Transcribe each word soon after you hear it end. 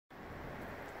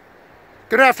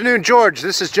Good afternoon, George.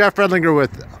 This is Jeff Redlinger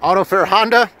with AutoFair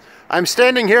Honda. I'm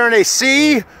standing here in a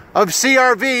sea of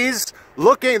CRVs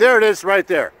looking, there it is right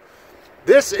there.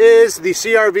 This is the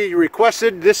CRV you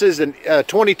requested. This is a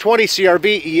 2020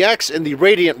 CRV EX in the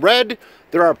Radiant Red.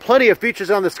 There are plenty of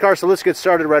features on this car, so let's get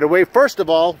started right away. First of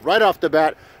all, right off the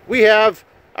bat, we have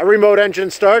a remote engine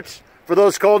start for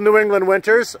those cold New England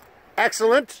winters.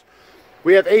 Excellent.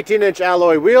 We have 18-inch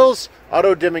alloy wheels,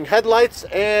 auto-dimming headlights,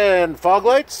 and fog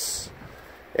lights.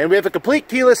 And we have a complete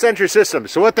keyless entry system.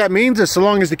 So what that means is so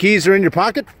long as the keys are in your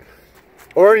pocket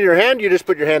or in your hand, you just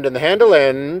put your hand in the handle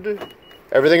and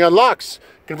everything unlocks.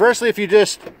 Conversely, if you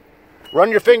just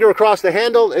run your finger across the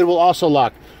handle, it will also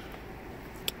lock.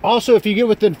 Also, if you get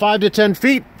within 5 to 10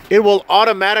 feet, it will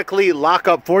automatically lock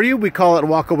up for you. We call it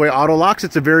walk-away auto locks.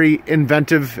 It's a very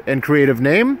inventive and creative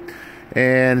name.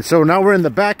 And so now we're in the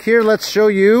back here. Let's show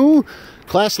you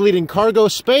class-leading cargo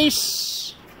space.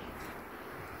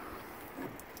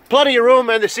 Plenty of room,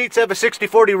 and the seats have a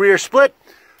 60/40 rear split.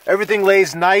 Everything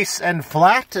lays nice and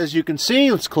flat, as you can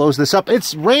see. Let's close this up.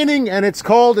 It's raining and it's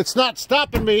cold. It's not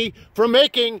stopping me from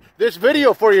making this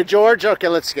video for you, George. Okay,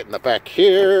 let's get in the back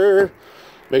here.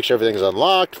 Make sure everything's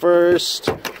unlocked first.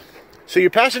 So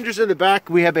your passengers in the back,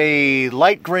 we have a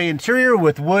light gray interior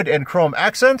with wood and chrome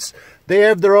accents. They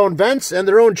have their own vents and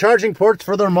their own charging ports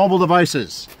for their mobile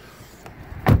devices.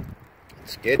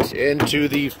 Let's get into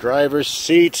the driver's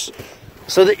seat.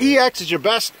 So the EX is your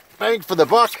best bang for the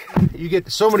buck. You get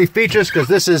so many features because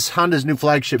this is Honda's new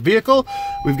flagship vehicle.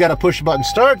 We've got a push button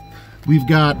start. We've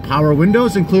got power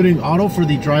windows, including auto for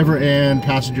the driver and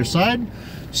passenger side.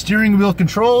 Steering wheel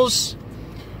controls.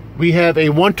 We have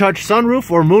a one-touch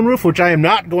sunroof or moonroof, which I am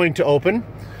not going to open.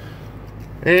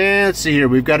 And let's see here.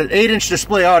 We've got an 8-inch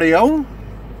display audio.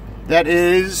 That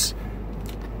is...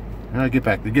 get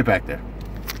back there.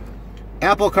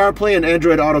 Apple CarPlay and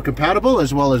Android Auto compatible,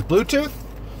 as well as Bluetooth.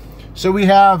 So we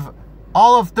have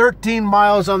all of 13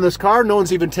 miles on this car. No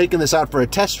one's even taken this out for a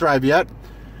test drive yet.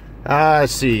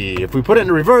 Let's see. If we put it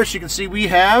in reverse, you can see we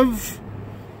have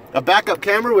a backup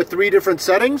camera with 3 different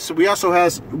settings. We also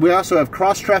have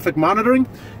cross traffic monitoring.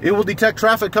 It will detect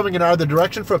traffic coming in either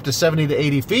direction for up to 70 to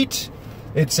 80 feet.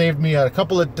 It saved me a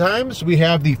couple of times. We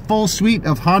have the full suite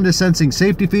of Honda sensing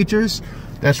safety features.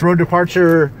 That's road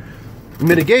departure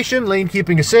mitigation, lane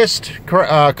keeping assist,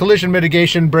 collision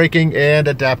mitigation, braking, and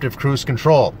adaptive cruise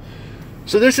control.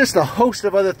 So there's just a host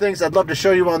of other things I'd love to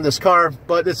show you on this car,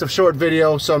 but it's a short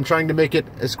video, so I'm trying to make it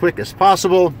as quick as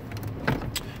possible.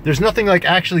 There's nothing like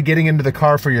actually getting into the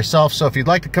car for yourself, so if you'd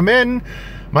like to come in,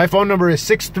 my phone number is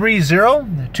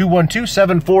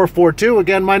 630-212-7442.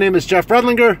 Again, my name is Jeff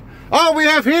Redlinger. Oh, we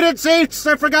have heated seats!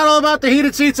 I forgot all about the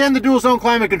heated seats and the dual zone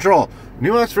climate control.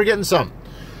 Knew I was forgetting some.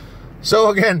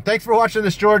 So again, thanks for watching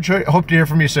this, George. Hope to hear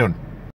from you soon.